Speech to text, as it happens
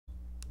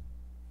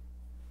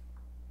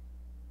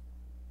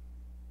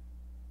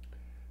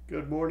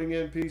Good morning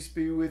and peace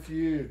be with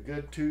you.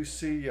 Good to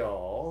see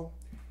y'all.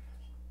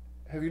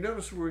 Have you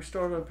noticed where we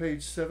start on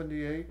page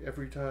 78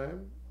 every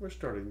time? We're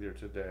starting there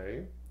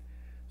today.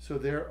 So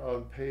they're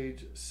on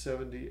page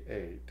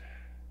 78.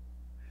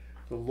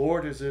 The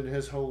Lord is in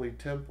his holy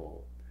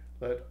temple.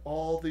 Let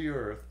all the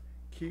earth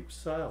keep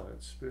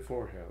silence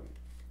before him.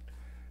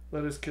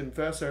 Let us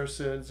confess our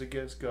sins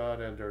against God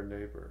and our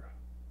neighbor.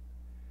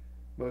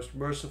 Most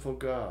merciful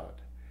God,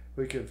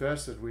 we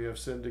confess that we have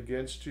sinned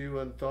against you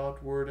in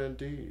thought, word, and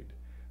deed,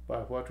 by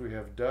what we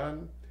have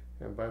done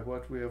and by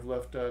what we have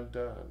left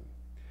undone.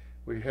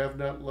 We have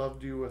not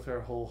loved you with our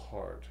whole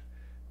heart.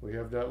 We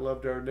have not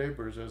loved our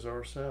neighbors as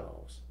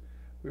ourselves.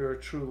 We are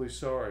truly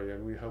sorry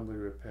and we humbly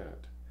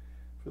repent.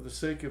 For the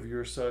sake of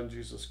your Son,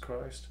 Jesus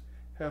Christ,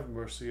 have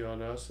mercy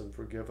on us and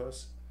forgive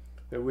us,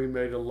 that we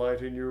may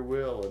delight in your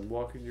will and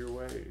walk in your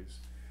ways,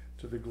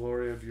 to the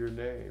glory of your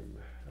name.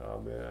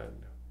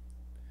 Amen.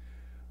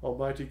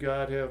 Almighty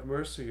God, have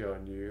mercy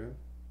on you,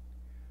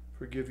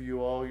 forgive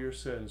you all your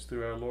sins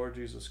through our Lord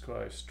Jesus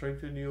Christ,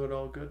 strengthen you in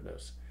all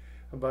goodness,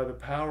 and by the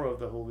power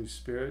of the Holy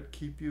Spirit,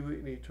 keep you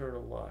in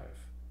eternal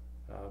life.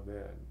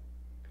 Amen.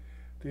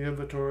 The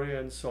Inventory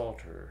and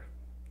Psalter.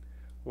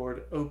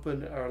 Lord,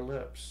 open our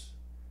lips,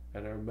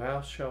 and our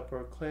mouth shall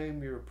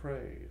proclaim your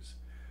praise.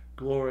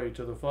 Glory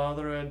to the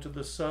Father, and to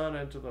the Son,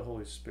 and to the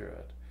Holy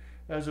Spirit,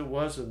 as it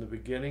was in the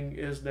beginning,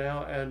 is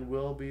now, and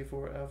will be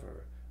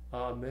forever.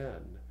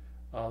 Amen.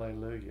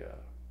 Alleluia.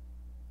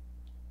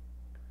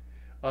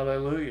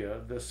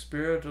 Alleluia. The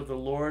Spirit of the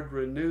Lord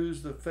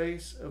renews the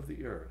face of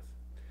the earth.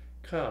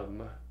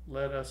 Come,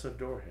 let us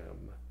adore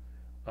him.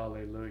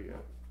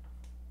 Alleluia.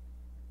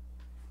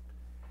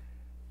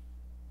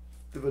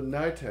 The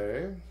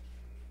Venite.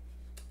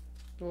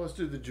 Well, let's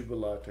do the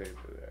Jubilate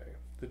today.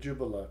 The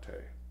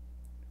Jubilate.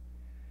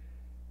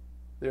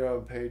 They're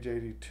on page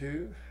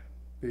 82.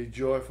 Be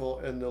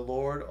joyful in the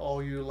Lord,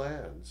 all you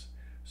lands.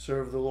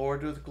 Serve the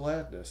Lord with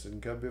gladness, and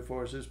come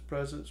before his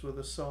presence with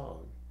a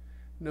song.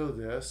 Know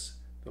this,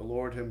 the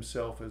Lord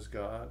himself is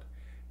God.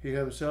 He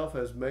himself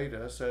has made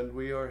us, and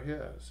we are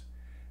his.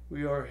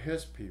 We are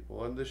his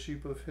people, and the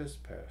sheep of his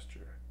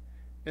pasture.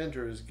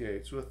 Enter his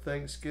gates with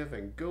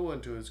thanksgiving. Go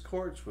into his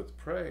courts with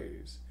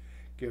praise.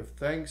 Give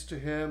thanks to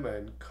him,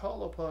 and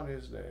call upon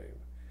his name.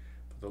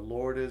 For the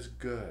Lord is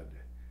good.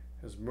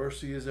 His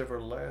mercy is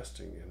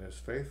everlasting, and his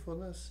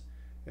faithfulness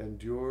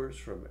endures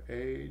from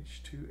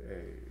age to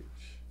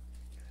age.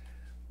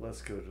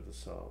 Let's go to the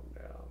psalm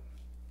now.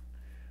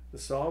 The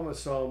psalm is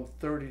Psalm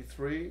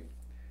 33,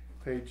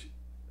 page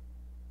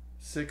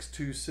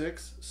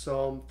 626.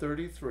 Psalm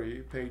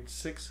 33, page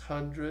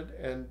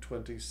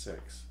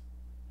 626.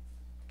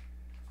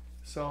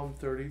 Psalm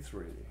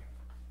 33,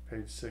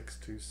 page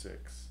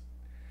 626.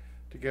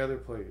 Together,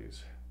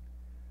 please.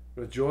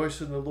 Rejoice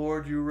in the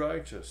Lord, you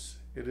righteous.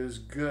 It is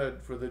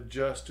good for the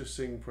just to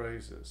sing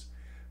praises.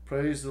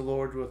 Praise the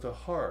Lord with a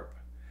harp.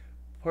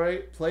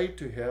 Play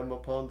to him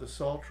upon the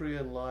psaltery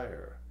and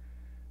lyre.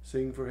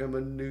 Sing for him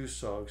a new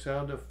song.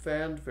 Sound a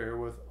fanfare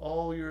with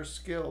all your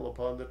skill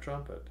upon the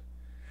trumpet.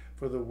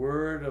 For the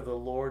word of the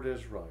Lord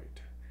is right,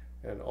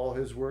 and all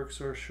his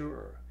works are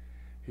sure.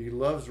 He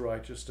loves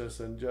righteousness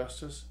and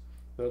justice.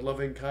 The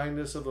loving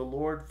kindness of the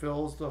Lord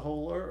fills the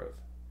whole earth.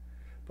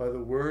 By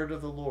the word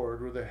of the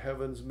Lord were the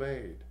heavens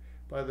made.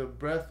 By the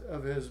breath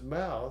of his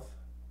mouth,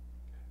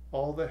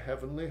 all the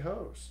heavenly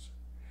hosts.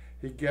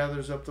 He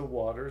gathers up the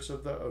waters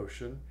of the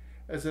ocean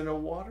as in a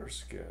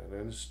waterskin,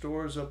 and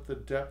stores up the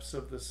depths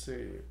of the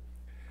sea.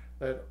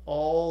 Let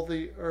all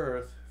the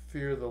earth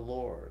fear the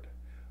Lord.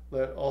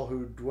 Let all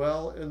who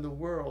dwell in the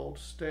world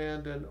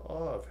stand in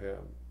awe of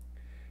him.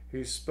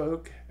 He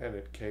spoke, and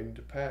it came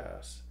to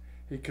pass.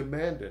 He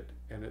commanded,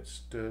 and it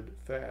stood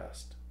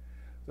fast.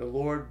 The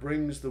Lord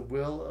brings the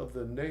will of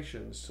the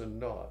nations to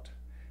naught.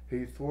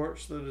 He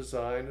thwarts the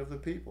design of the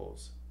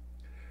peoples.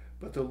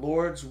 But the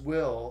Lord's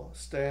will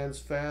stands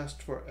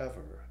fast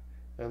forever,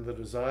 and the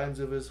designs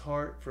of his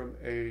heart from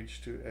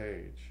age to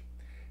age.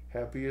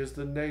 Happy is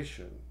the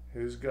nation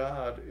whose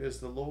God is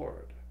the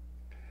Lord.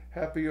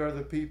 Happy are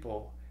the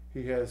people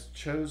he has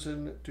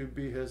chosen to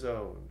be his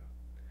own.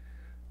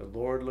 The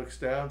Lord looks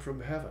down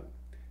from heaven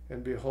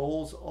and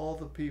beholds all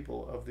the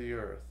people of the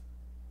earth.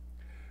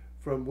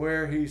 From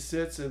where he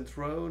sits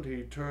enthroned,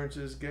 he turns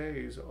his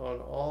gaze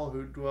on all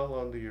who dwell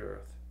on the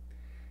earth.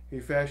 He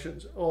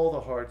fashions all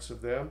the hearts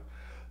of them.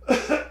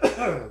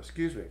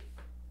 Excuse me.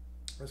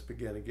 Let's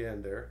begin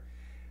again there.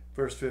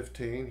 Verse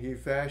 15. He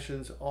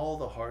fashions all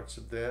the hearts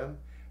of them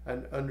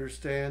and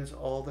understands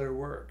all their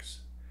works.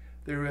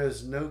 There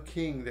is no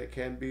king that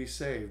can be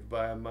saved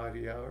by a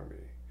mighty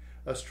army.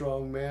 A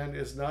strong man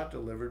is not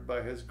delivered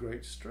by his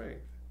great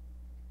strength.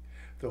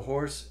 The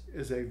horse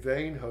is a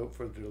vain hope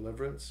for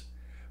deliverance.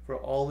 For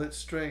all its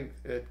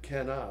strength it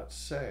cannot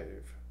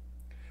save.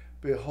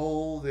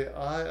 Behold, the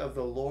eye of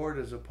the Lord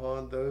is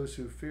upon those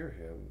who fear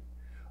him,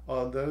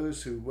 on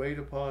those who wait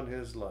upon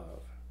his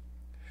love,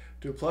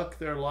 to pluck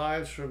their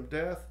lives from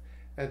death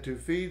and to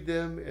feed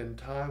them in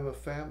time of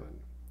famine.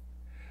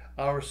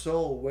 Our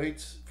soul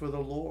waits for the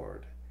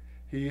Lord.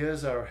 He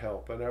is our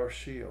help and our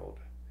shield.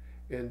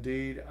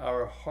 Indeed,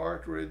 our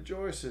heart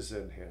rejoices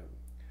in him.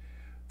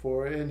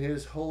 For in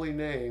his holy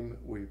name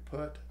we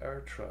put our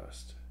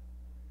trust.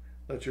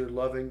 Let your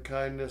loving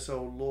kindness,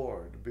 O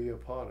Lord, be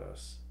upon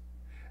us,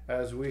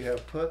 as we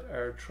have put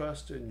our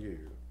trust in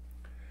you.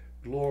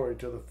 Glory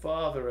to the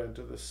Father, and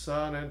to the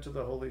Son, and to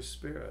the Holy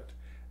Spirit,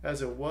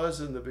 as it was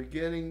in the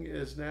beginning,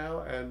 is now,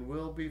 and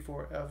will be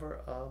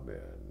forever.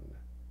 Amen.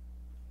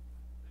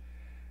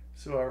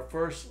 So our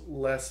first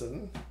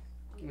lesson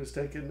is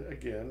taken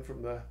again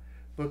from the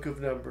book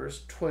of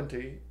Numbers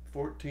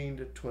 20:14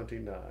 to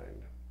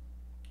 29.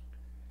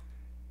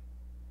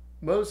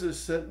 Moses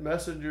sent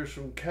messengers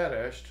from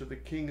Kadesh to the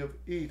king of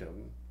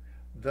Edom.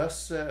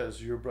 Thus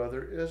says your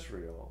brother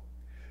Israel,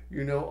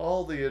 you know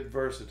all the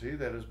adversity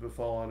that has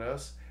befallen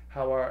us,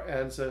 how our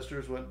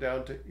ancestors went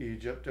down to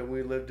Egypt, and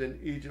we lived in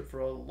Egypt for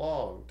a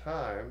long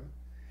time,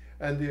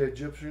 and the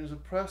Egyptians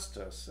oppressed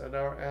us and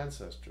our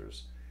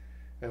ancestors.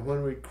 And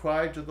when we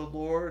cried to the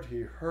Lord,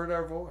 he heard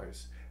our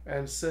voice,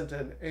 and sent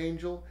an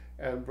angel,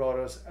 and brought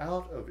us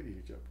out of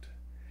Egypt.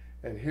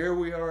 And here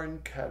we are in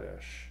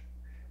Kadesh,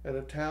 in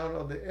a town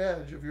on the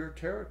edge of your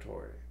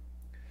territory.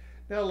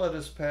 Now let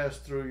us pass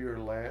through your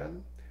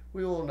land.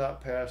 We will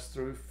not pass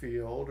through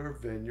field or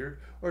vineyard,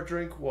 or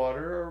drink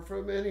water, or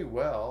from any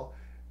well.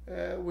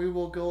 We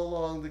will go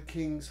along the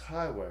king's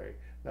highway,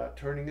 not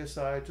turning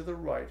aside to the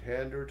right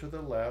hand or to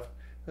the left,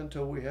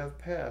 until we have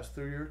passed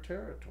through your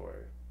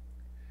territory.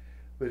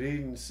 But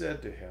Edom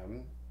said to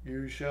him,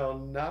 you shall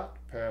not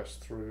pass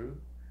through,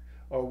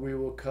 or we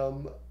will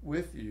come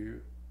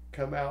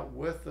out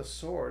with the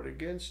sword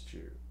against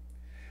you.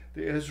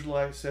 The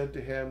Israelites said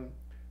to him,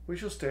 we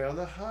shall stay on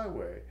the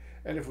highway,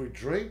 and if we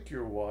drink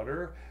your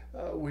water,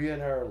 we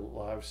and our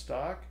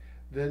livestock,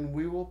 then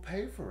we will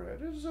pay for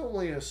it. It is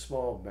only a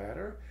small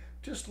matter.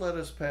 Just let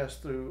us pass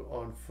through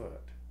on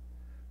foot.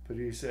 But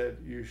he said,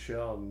 you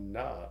shall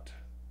not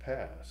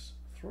pass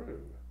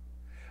through.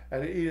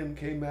 And Edom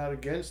came out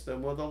against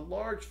them with a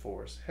large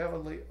force,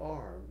 heavily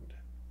armed.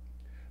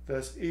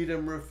 Thus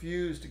Edom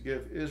refused to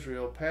give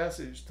Israel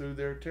passage through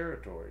their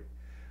territory.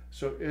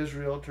 So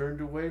Israel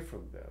turned away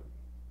from them.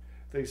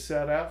 They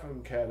set out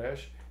from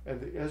Kadesh, and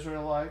the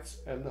Israelites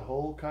and the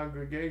whole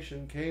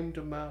congregation came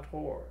to Mount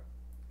Hor.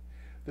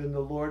 Then the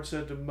Lord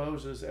said to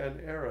Moses and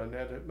Aaron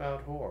at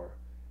Mount Hor,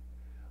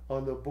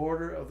 on the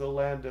border of the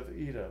land of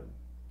Edom,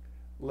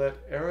 let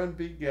Aaron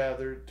be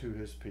gathered to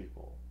his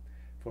people,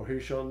 for he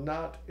shall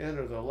not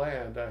enter the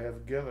land I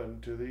have given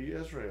to the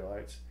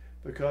Israelites,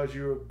 because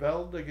you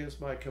rebelled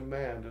against my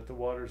command at the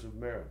waters of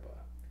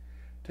Meribah.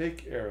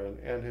 Take Aaron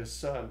and his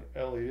son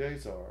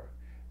Eleazar,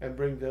 and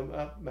bring them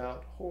up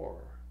Mount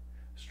Hor.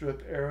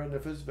 Strip Aaron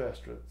of his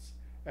vestments,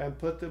 and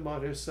put them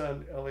on his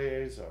son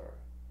Eleazar.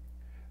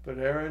 But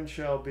Aaron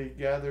shall be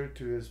gathered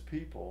to his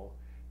people,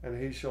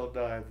 and he shall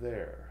die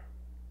there.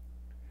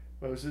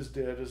 Moses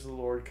did as the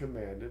Lord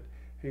commanded.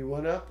 He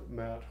went up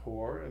Mount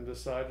Hor in the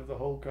sight of the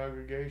whole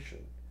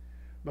congregation.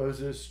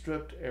 Moses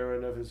stripped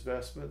Aaron of his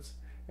vestments,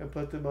 and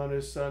put them on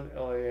his son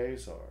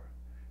Eleazar,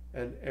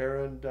 and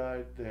Aaron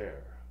died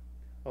there,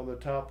 on the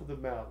top of the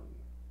mountain.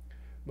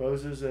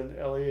 Moses and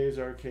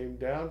Eleazar came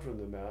down from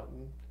the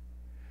mountain.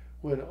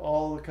 When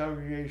all the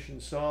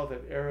congregation saw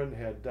that Aaron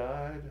had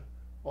died,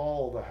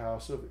 all the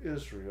house of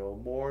Israel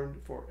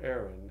mourned for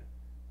Aaron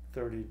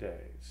 30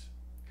 days.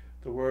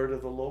 The word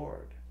of the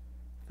Lord.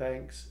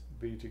 Thanks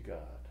be to God.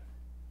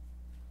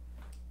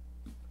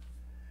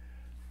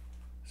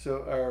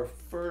 So our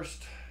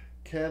first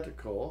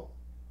canticle,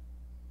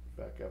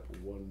 back up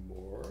one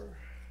more.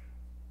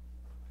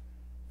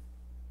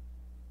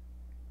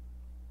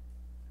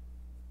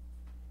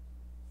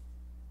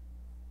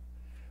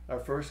 Our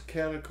first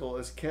canticle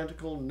is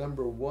canticle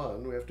number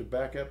 1. We have to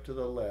back up to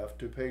the left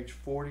to page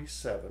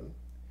 47.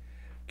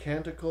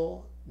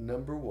 Canticle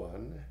number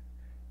 1,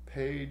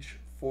 page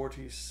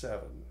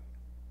 47.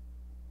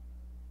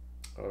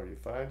 Are you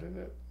finding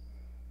it?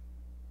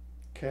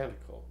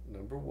 Canticle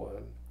number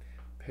 1,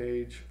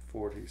 page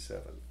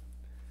 47.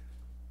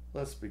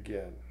 Let's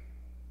begin.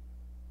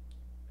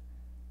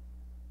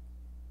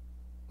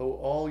 O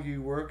all ye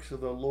works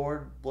of the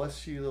Lord,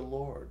 bless ye the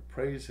Lord.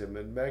 Praise him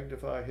and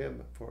magnify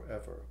him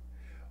forever.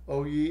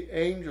 O ye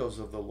angels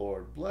of the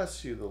Lord,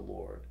 bless ye the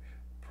Lord.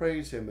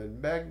 Praise him and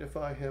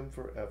magnify him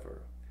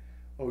forever.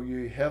 O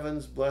ye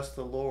heavens, bless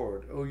the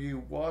Lord. O ye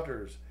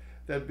waters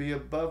that be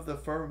above the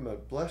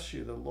firmament, bless ye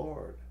the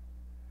Lord.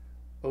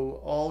 O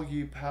all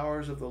ye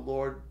powers of the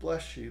Lord,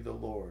 bless ye the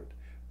Lord.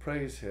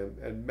 Praise him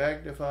and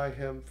magnify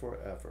him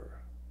forever.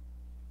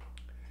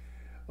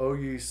 O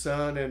ye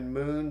sun and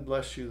moon,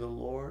 bless ye the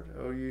Lord.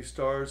 O ye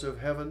stars of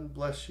heaven,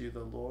 bless ye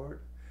the Lord.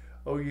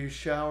 O ye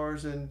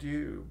showers and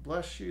dew,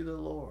 bless ye the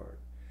Lord.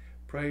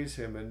 Praise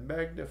him and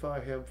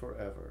magnify him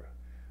forever.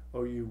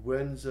 O ye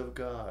winds of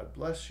God,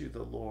 bless ye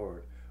the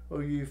Lord. O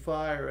ye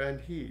fire and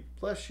heat,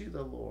 bless ye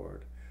the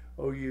Lord.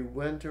 O ye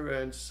winter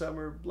and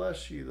summer,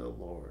 bless ye the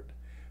Lord.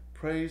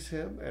 Praise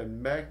him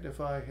and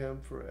magnify him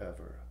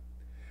forever.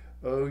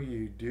 O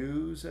ye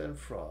dews and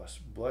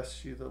frost,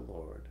 bless ye the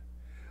Lord.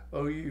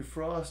 O ye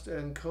frost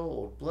and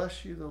cold,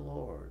 bless ye the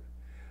Lord.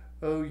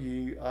 O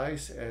ye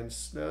ice and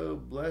snow,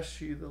 bless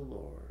ye the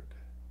Lord.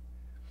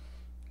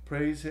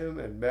 Praise him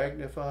and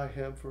magnify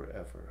him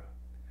forever.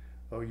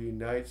 O ye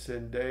nights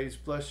and days,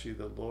 bless ye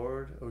the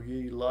Lord. O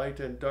ye light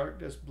and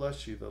darkness,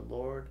 bless ye the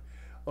Lord.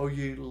 O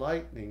ye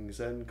lightnings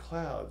and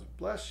clouds,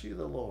 bless ye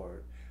the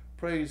Lord.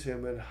 Praise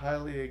him and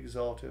highly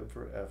exalt him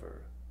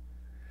forever.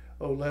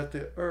 O let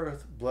the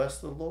earth bless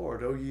the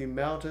Lord. O ye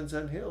mountains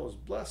and hills,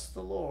 bless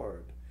the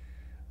Lord.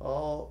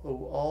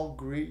 All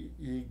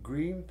ye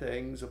green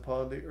things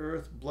upon the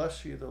earth,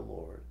 bless ye the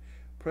Lord.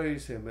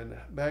 Praise him and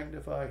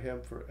magnify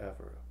him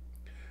forever.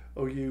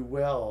 O ye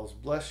wells,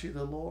 bless ye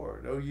the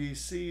Lord. O ye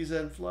seas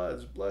and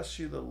floods, bless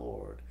ye the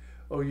Lord.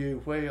 O ye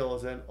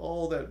whales and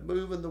all that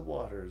move in the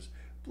waters,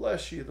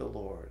 bless ye the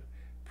Lord.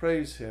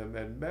 Praise him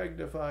and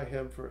magnify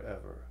him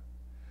forever.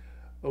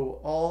 O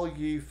all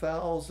ye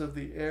fowls of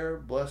the air,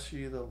 bless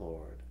ye the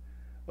Lord.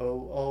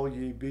 O all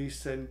ye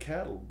beasts and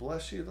cattle,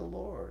 bless ye the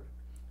Lord.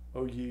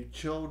 O ye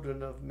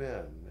children of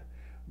men,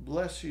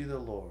 bless ye the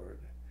Lord.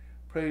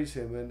 Praise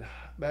him and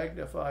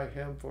magnify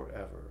him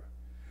forever.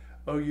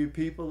 O ye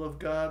people of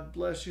God,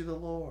 bless ye the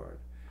Lord.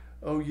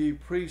 O ye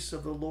priests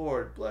of the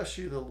Lord, bless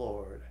ye the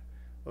Lord.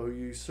 O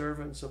ye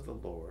servants of the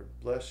Lord,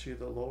 bless ye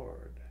the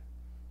Lord.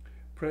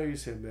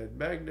 Praise him and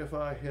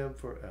magnify him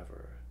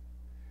forever.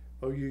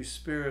 O ye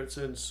spirits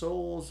and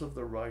souls of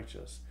the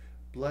righteous,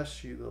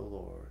 bless ye the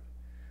Lord.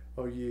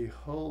 O ye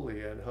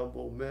holy and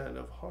humble men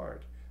of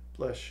heart,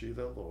 bless ye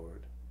the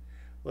Lord.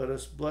 Let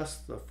us bless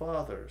the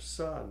Father,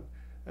 Son,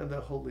 and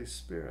the Holy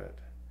Spirit.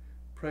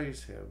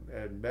 Praise him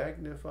and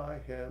magnify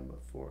him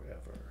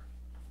forever.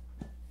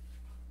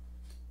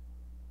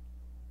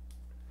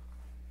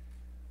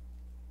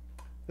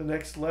 The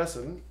next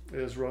lesson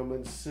is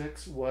Romans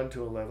 6,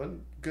 1-11.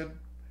 Good,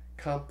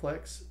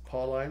 complex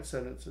Pauline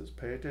sentences.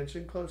 Pay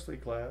attention closely,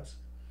 class.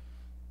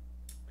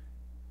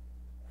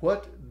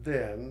 What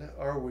then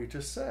are we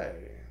to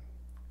say?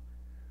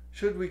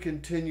 Should we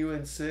continue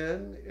in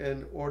sin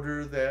in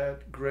order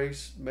that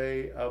grace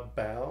may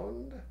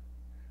abound?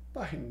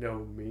 By no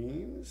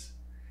means.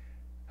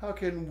 How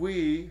can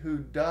we who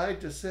died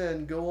to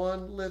sin go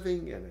on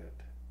living in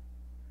it?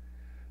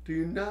 Do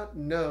you not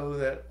know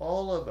that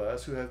all of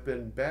us who have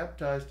been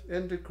baptized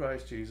into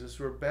Christ Jesus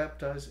were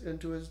baptized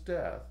into his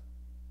death?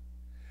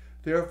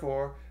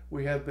 Therefore,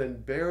 we have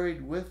been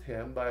buried with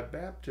him by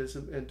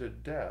baptism into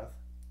death,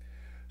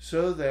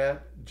 so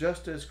that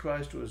just as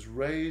Christ was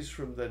raised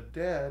from the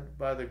dead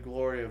by the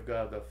glory of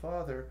God the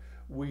Father,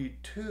 we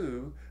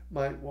too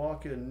might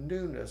walk in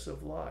newness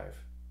of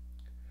life.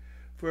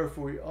 For if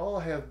we all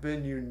have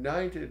been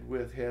united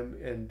with him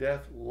in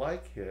death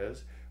like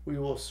his, we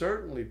will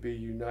certainly be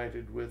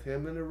united with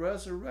him in a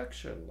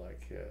resurrection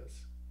like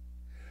his.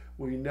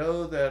 We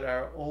know that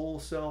our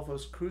old self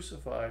was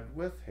crucified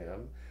with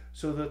him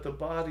so that the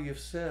body of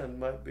sin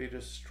might be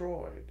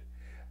destroyed,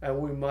 and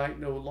we might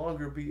no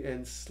longer be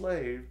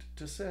enslaved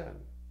to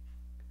sin.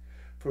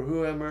 For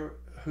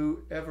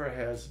whoever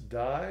has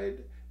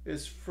died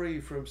is free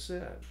from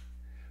sin.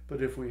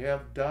 But if we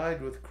have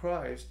died with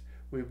Christ,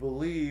 we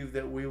believe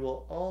that we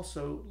will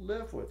also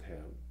live with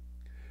him.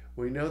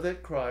 We know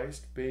that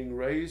Christ, being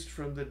raised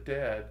from the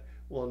dead,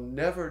 will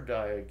never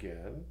die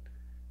again.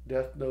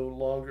 Death no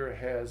longer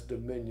has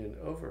dominion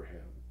over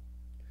him.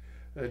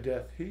 The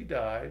death he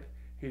died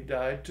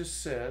to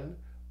sin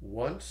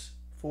once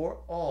for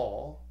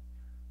all,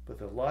 but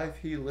the life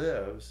he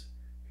lives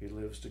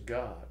to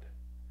God.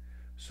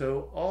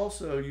 So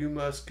also you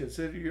must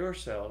consider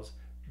yourselves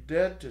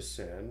dead to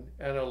sin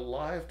and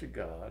alive to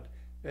God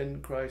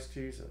in Christ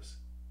Jesus.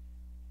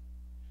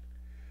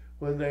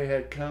 When they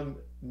had come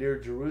near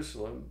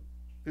Jerusalem,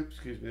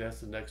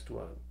 that's the next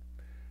one.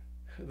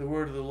 The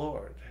word of the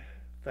Lord.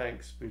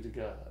 Thanks be to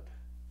God.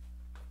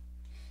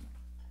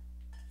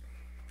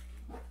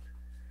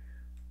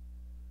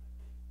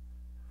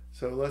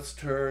 So let's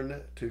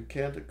turn to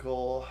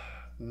Canticle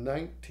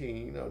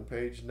 19 on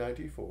page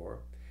 94.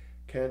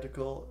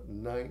 Canticle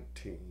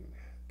 19,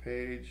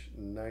 page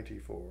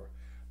 94.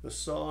 The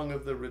Song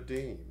of the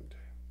Redeemed.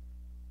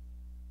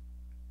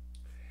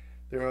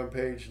 There on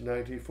page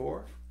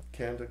 94,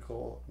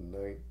 Canticle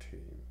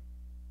 19.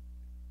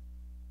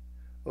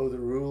 O the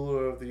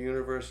ruler of the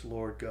universe,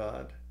 Lord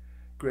God,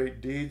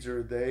 great deeds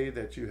are they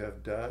that you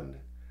have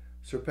done,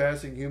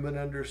 surpassing human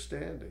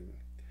understanding.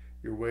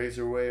 Your ways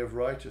are way of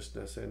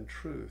righteousness and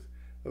truth,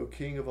 O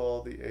King of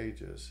all the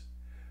ages.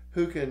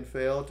 Who can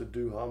fail to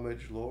do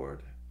homage,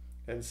 Lord,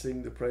 and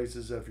sing the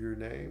praises of your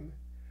name?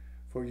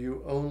 For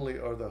you only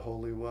are the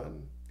Holy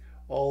One.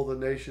 All the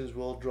nations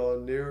will draw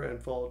near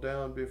and fall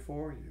down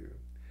before you,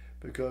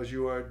 because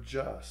you are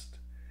just,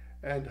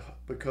 and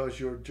because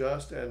your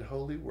just and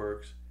holy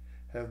works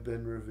have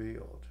been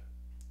revealed.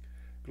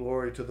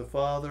 Glory to the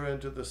Father, and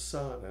to the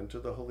Son, and to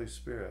the Holy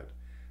Spirit,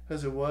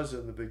 as it was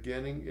in the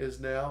beginning, is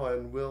now,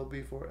 and will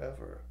be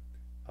forever.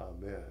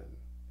 Amen.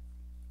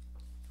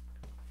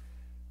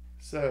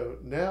 So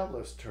now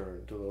let's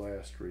turn to the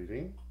last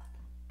reading,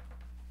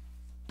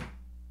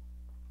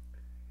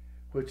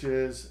 which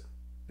is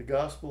the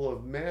Gospel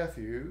of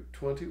Matthew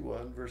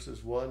 21, verses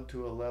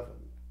 1-11.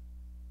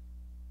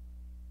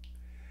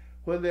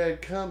 When they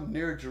had come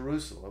near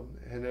Jerusalem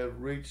and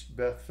had reached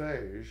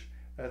Bethphage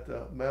at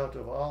the Mount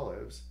of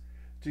Olives,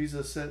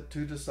 Jesus sent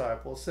 2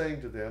 disciples,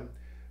 saying to them,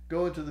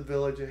 "Go into the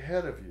village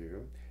ahead of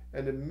you,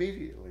 and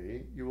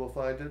immediately you will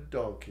find a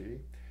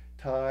donkey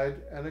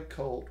tied and a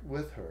colt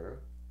with her.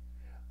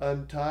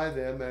 Untie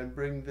them and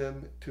bring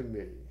them to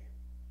me.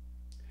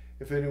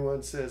 If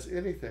anyone says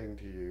anything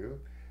to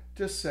you,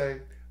 just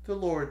say, 'The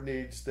Lord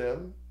needs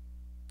them,'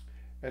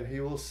 and he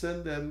will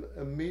send them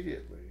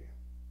immediately."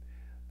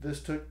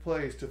 This took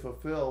place to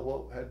fulfill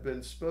what had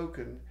been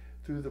spoken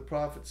through the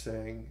prophet,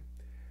 saying,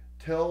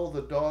 "Tell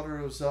the daughter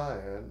of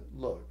Zion,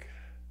 look,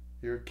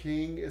 your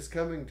king is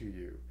coming to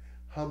you,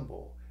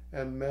 humble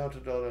and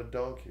mounted on a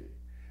donkey,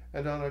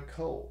 and on a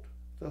colt,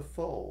 the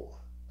foal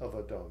of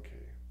a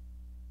donkey."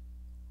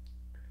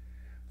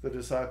 The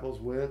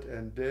disciples went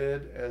and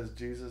did as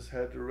Jesus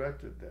had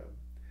directed them.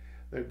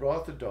 They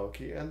brought the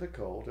donkey and the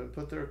colt and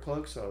put their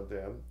cloaks on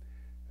them,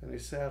 and he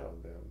sat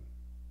on them.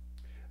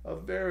 A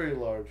very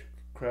large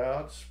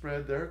crowd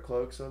spread their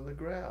cloaks on the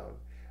ground,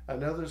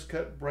 and others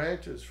cut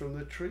branches from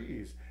the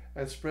trees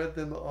and spread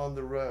them on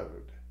the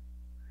road.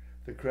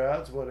 The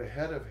crowds went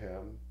ahead of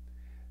him,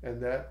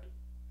 and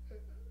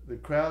the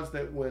crowds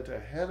that went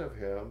ahead of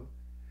him,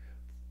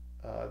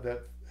 I'm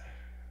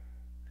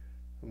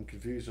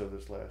confused on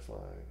this last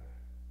line.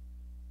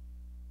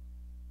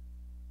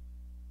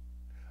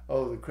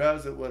 The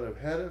crowds that went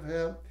ahead of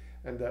him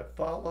and that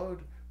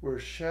followed were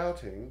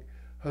shouting,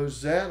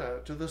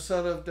 "Hosanna to the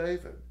Son of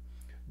David!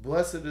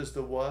 Blessed is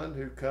the one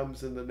who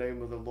comes in the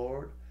name of the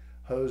Lord!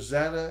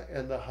 Hosanna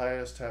in the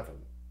highest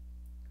heaven!"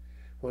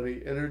 When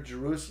he entered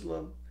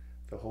Jerusalem,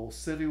 the whole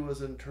city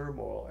was in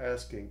turmoil,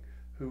 asking,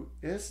 "Who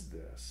is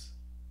this?"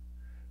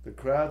 The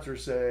crowds were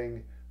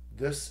saying,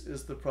 "This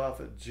is the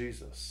prophet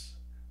Jesus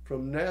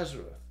from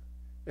Nazareth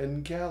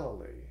in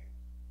Galilee."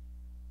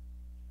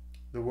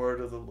 The word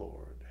of the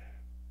Lord.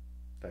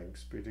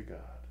 Thanks be to God.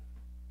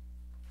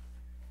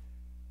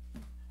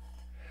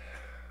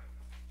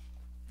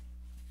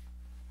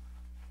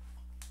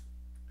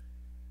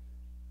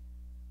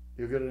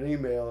 You'll get an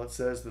email that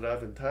says that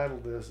I've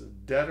entitled this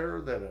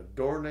 "Deader Than a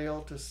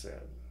Doornail to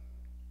Sin."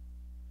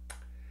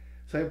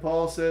 St.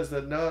 Paul says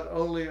that not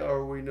only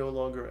are we no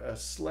longer a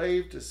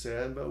slave to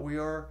sin, but we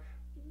are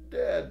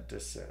dead to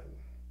sin.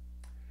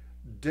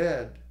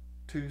 Dead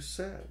to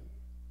sin.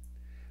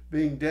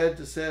 Being dead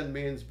to sin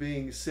means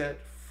being set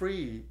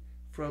free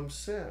from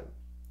sin.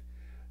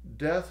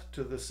 Death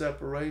to the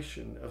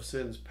separation of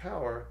sin's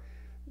power,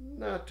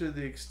 not to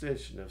the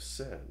extension of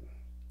sin.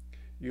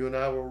 You and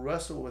I will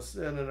wrestle with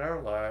sin in our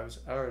lives,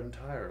 our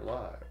entire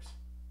lives.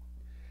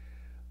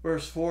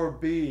 Verse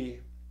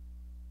 4b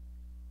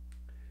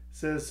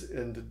says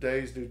in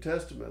today's New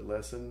Testament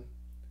lesson,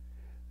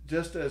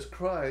 "Just as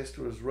Christ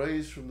was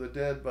raised from the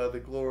dead by the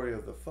glory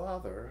of the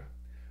Father,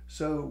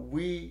 so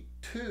we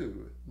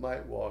too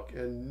might walk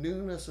in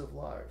newness of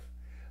life."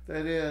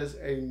 That is,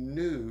 a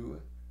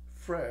new,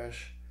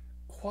 fresh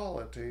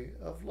quality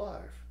of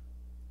life.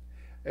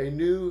 A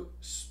new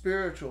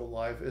spiritual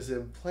life is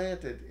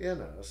implanted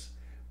in us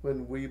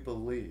when we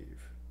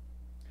believe.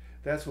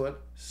 That's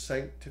what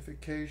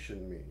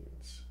sanctification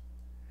means.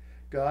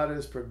 God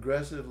is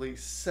progressively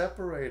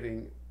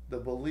separating the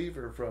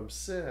believer from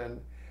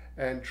sin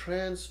and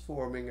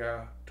transforming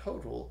our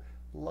total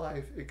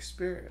life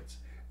experience.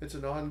 It's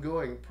an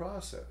ongoing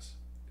process.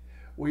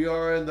 We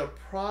are in the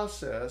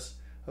process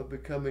of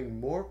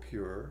becoming more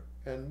pure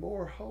and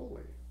more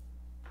holy.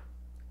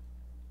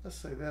 Let's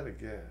say that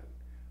again.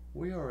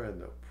 We are in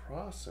the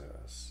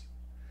process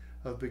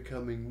of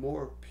becoming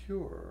more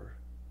pure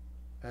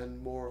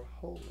and more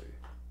holy.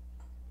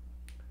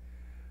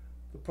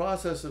 The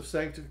process of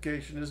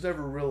sanctification is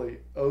never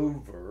really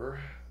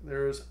over.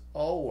 There is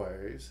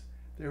always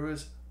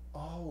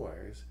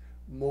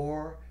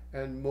more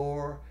and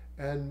more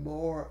and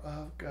more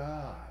of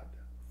God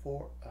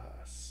for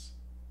us.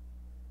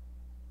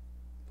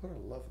 What a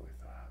lovely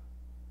thought.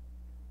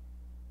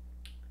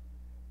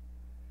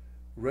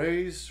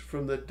 Raised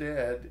from the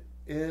dead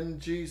in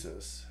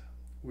Jesus,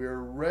 we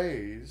are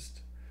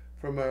raised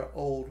from our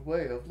old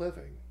way of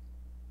living.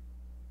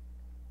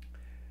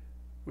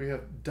 We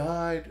have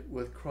died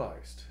with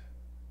Christ.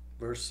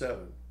 Verse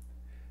 7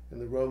 in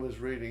the Romans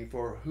reading,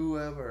 "For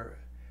whoever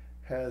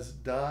has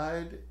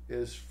died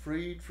is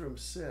freed from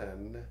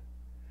sin,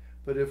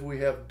 but if we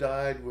have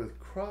died with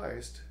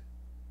Christ,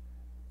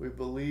 we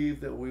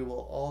believe that we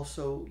will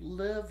also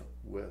live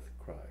with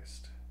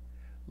Christ."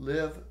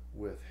 Live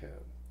with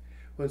him.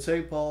 When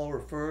St. Paul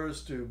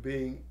refers to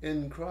being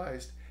in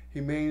Christ, he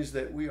means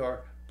that we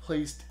are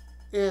placed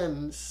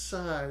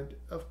inside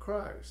of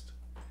Christ,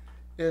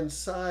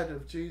 inside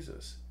of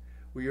Jesus.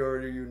 We are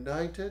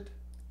united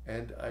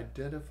and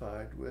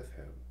identified with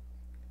him.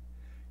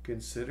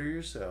 Consider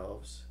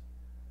yourselves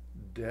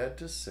dead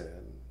to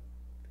sin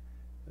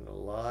and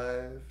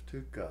alive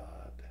to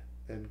God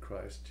in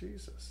Christ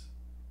Jesus.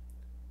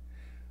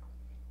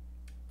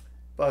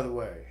 By the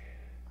way,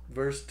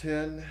 verse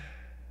 10,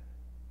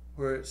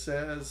 where it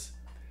says,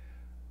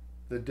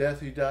 "The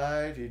death he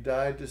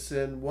died to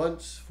sin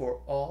once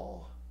for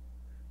all,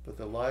 but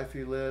the life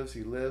he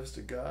lives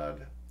to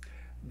God.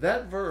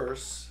 That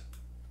verse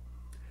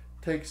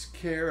takes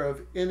care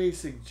of any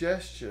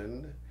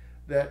suggestion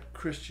that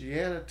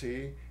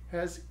Christianity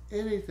has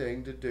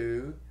anything to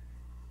do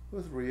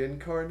with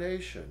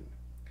reincarnation.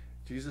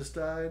 Jesus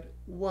died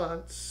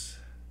once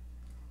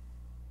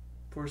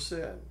for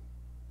sin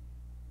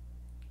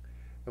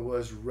and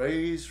was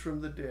raised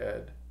from the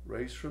dead,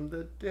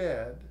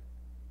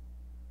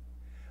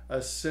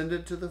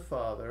 ascended to the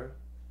Father,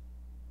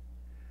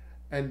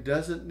 and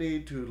doesn't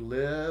need to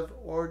live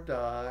or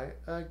die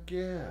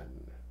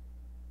again.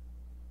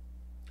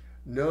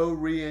 No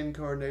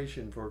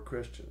reincarnation for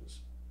Christians,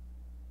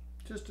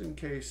 just in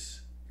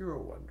case you're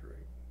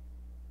wondering.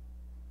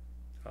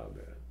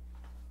 Amen.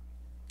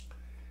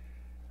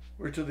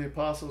 We're to the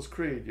Apostles'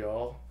 Creed,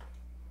 y'all.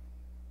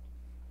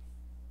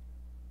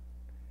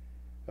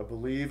 I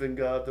believe in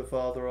God the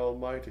Father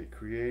Almighty,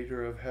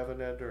 creator of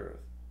heaven and earth.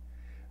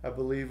 I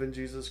believe in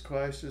Jesus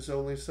Christ, his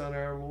only Son,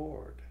 our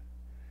Lord.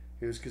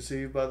 He was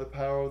conceived by the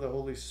power of the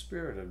Holy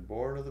Spirit and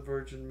born of the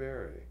Virgin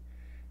Mary.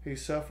 He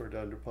suffered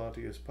under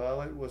Pontius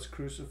Pilate, was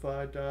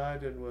crucified,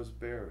 died, and was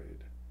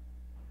buried.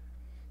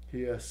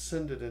 He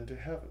ascended into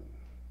heaven.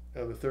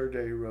 On the third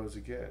day he rose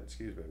again.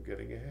 I'm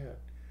getting ahead.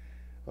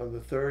 On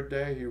the third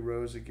day he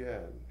rose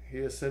again. He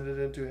ascended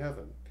into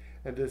heaven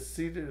and is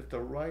seated at the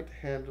right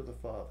hand of the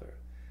Father.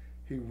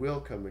 He will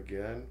come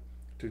again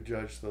to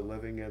judge the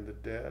living and the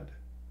dead.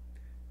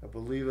 I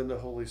believe in the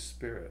Holy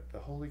Spirit, the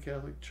Holy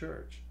Catholic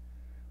Church,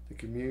 the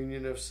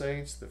communion of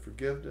saints, the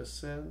forgiveness of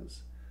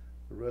sins,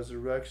 the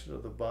resurrection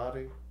of the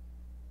body,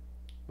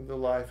 and the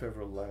life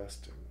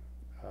everlasting.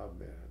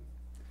 Amen.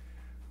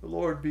 The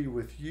Lord be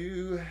with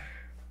you.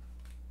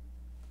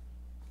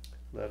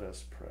 Let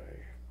us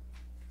pray.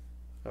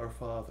 Our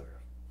Father,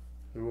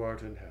 who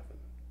art in heaven,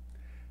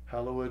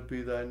 hallowed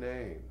be thy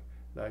name.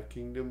 Thy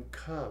kingdom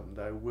come,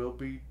 thy will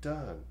be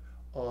done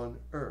on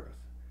earth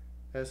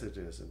as it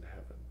is in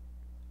heaven.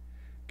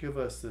 Give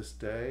us this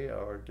day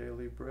our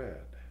daily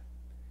bread,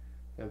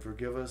 and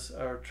forgive us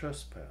our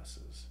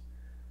trespasses,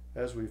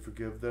 as we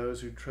forgive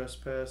those who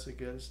trespass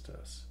against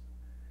us.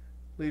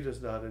 Lead us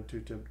not into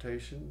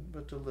temptation,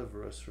 but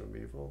deliver us from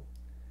evil.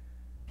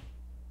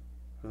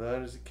 For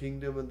thine is the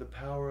kingdom and the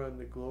power and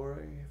the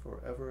glory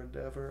forever and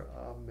ever.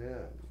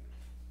 Amen.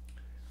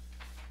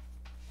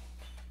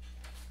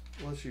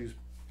 Let's use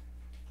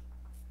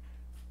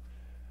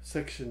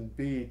section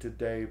B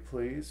today,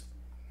 please.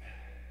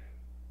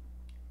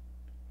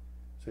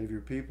 Save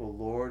your people,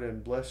 Lord,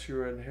 and bless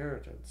your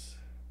inheritance.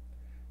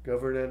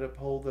 Govern and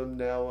uphold them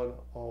now and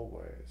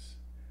always.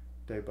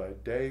 Day by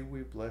day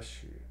we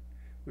bless you.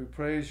 We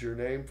praise your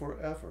name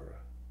forever.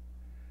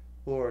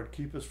 Lord,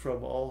 keep us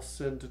from all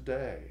sin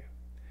today.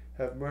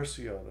 Have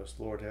mercy on us,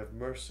 Lord, have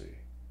mercy.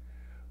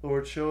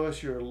 Lord, show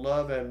us your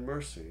love and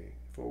mercy,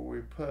 for we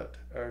put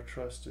our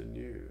trust in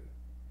you.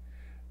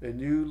 In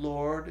you,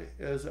 Lord,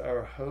 is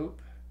our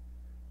hope,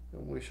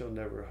 and we shall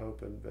never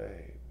hope in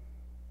vain.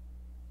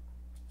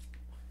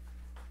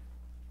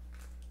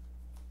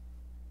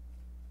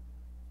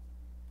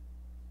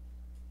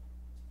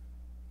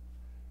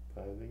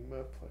 Finding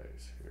my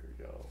place here,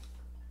 y'all.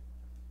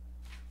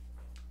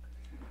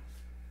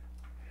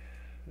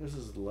 This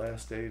is the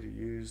last day to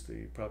use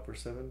the proper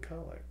 7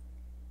 collect.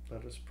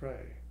 Let us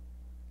pray.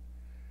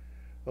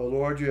 O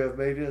Lord, you have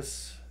made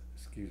us,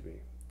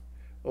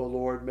 O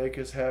Lord, make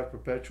us have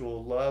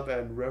perpetual love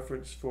and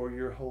reverence for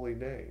your holy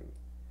name.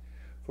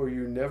 For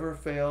you never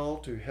fail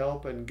to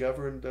help and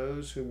govern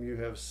those whom you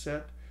have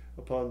set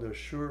upon the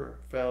sure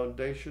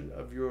foundation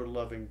of your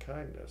loving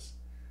kindness,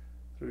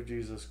 through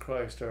Jesus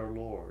Christ our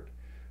Lord,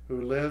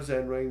 who lives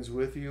and reigns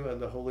with you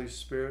and the Holy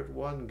Spirit,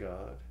 one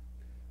God,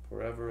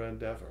 forever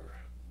and ever.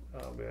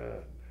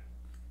 Amen.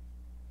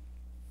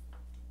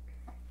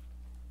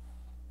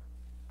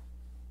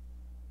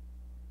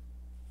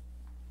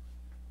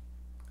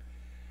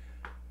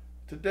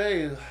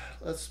 Today,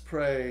 let's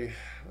pray,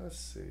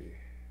 let's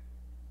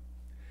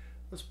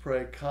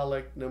pray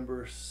collect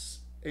number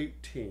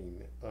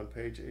 18 on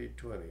page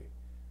 820.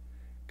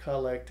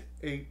 Collect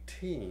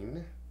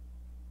 18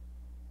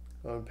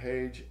 on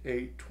page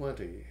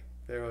 820,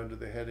 there under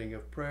the heading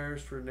of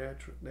Prayers for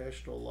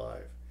National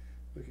Life.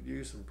 We could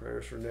use some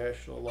prayers for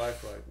national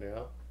life right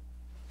now.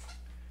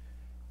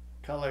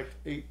 Collect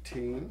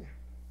 18,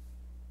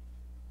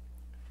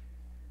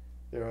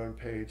 there on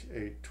page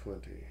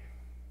 820.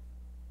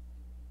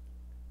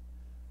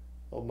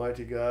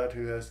 Almighty God,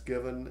 who hast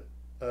given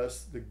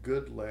us the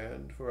good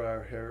land for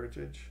our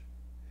heritage,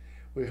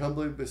 we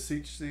humbly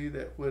beseech thee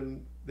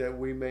that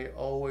we may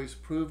always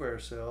prove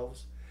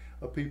ourselves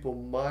a people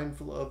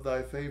mindful of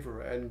thy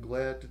favor and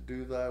glad to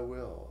do thy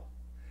will.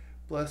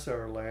 Bless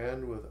our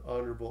land with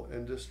honorable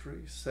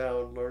industry,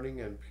 sound learning,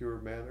 and pure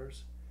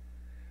manners.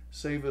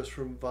 Save us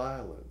from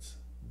violence,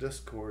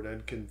 discord,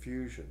 and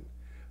confusion,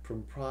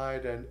 from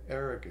pride and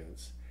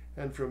arrogance,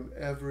 and from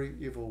every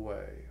evil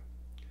way.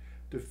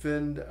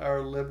 Defend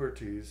our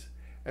liberties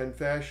and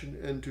fashion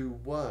into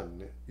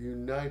one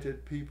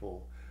united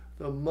people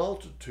the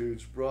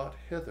multitudes brought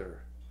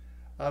hither,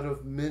 out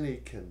of many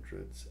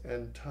kindreds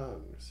and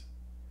tongues.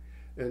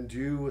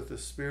 Endue with the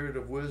spirit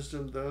of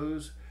wisdom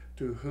those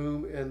to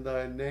whom in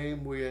thy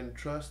name we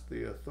entrust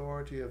the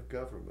authority of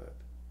government,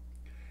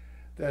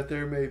 that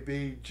there may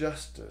be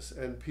justice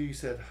and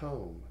peace at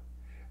home,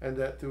 and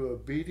that through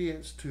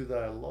obedience to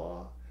thy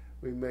law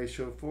we may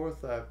show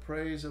forth thy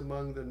praise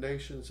among the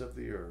nations of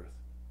the earth.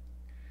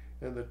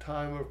 In the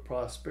time of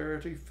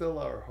prosperity, fill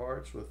our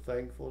hearts with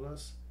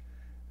thankfulness,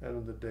 and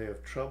in the day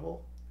of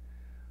trouble,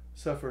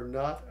 suffer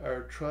not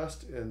our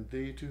trust in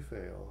thee to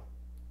fail.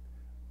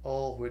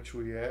 All which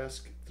we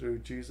ask through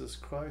Jesus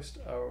Christ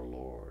our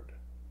Lord.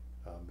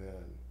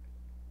 Amen.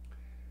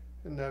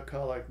 And now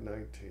Collect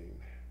 19.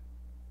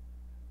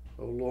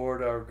 O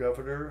Lord, our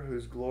Governor,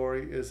 whose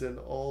glory is in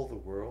all the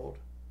world,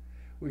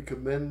 we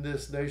commend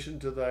this nation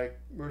to thy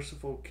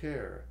merciful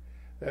care,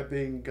 that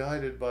being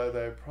guided by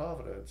thy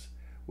providence,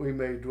 we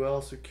may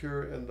dwell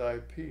secure in thy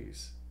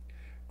peace.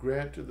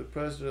 Grant to the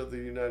President of the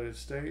United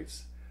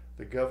States,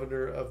 the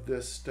Governor of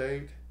this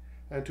state,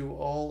 and to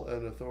all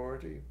in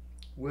authority,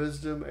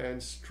 wisdom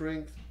and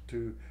strength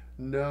to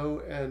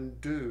know and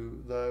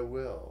do thy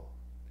will.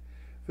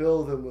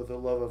 Fill them with the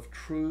love of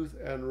truth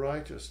and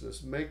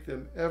righteousness. Make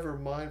them ever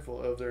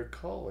mindful of their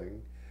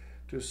calling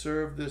to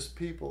serve this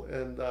people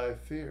in thy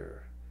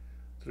fear.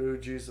 Through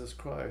Jesus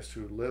Christ,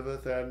 who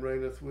liveth and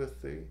reigneth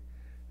with thee,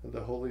 and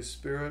the Holy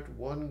Spirit,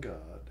 one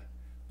God,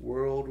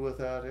 world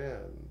without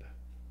end.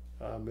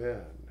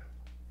 Amen.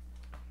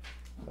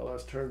 Now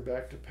let's turn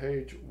back to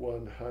page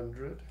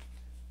 100.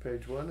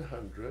 Page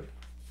 100.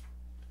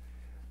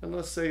 And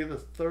let's say the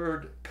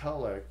third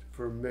collect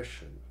for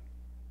mission.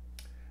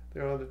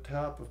 They're on the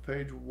top of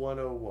page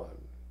 101.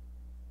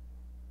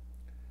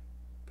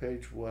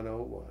 Page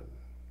 101.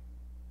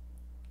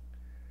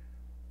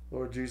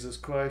 Lord Jesus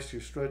Christ, you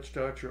stretched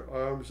out your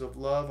arms of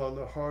love on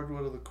the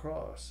hardwood of the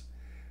cross,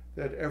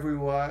 that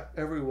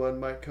everyone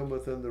might come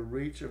within the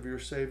reach of your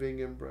saving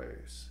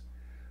embrace.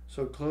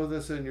 So clothe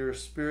us in your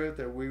spirit,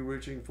 that we,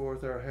 reaching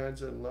forth our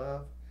hands in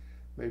love,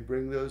 may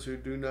bring those who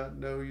do not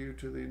know you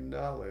to the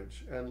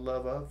knowledge and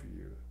love of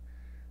you,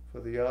 for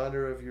the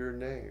honor of your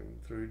name,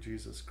 through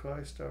Jesus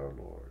Christ our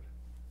Lord.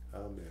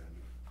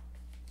 Amen.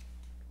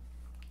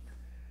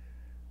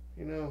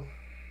 You know,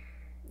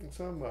 it's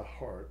on my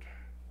heart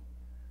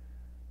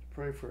to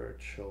pray for our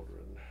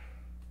children.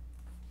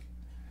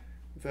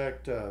 In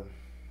fact, how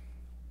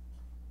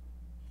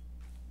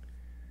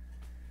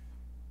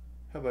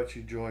about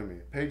you join me?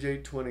 Page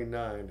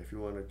 829, if you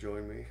want to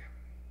join me.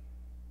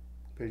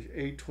 Page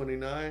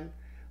 829,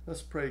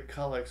 let's pray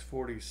collects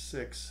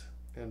 46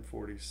 and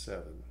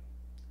 47.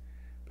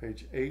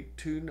 Page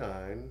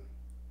 829,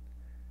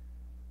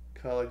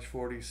 college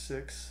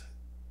 46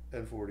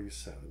 and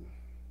 47.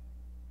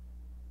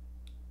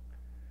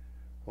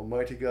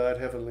 Almighty God,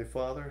 Heavenly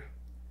Father,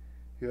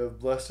 you have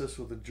blessed us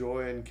with the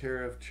joy and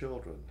care of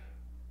children.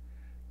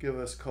 Give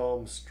us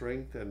calm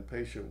strength and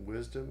patient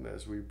wisdom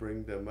as we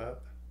bring them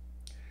up,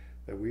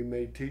 that we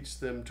may teach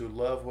them to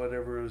love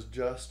whatever is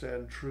just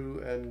and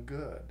true and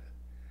good,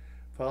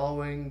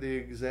 following the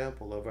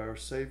example of our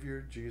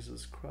Savior,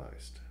 Jesus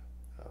Christ.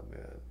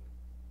 Amen.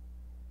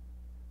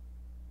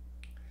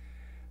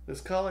 This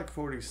Collect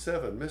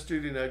 47, Miss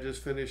Judy and I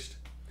just finished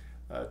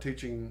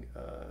teaching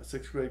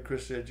 6th grade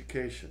Christian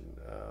education.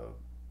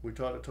 We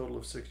taught a total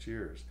of 6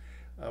 years.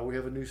 We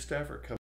have a new staffer coming.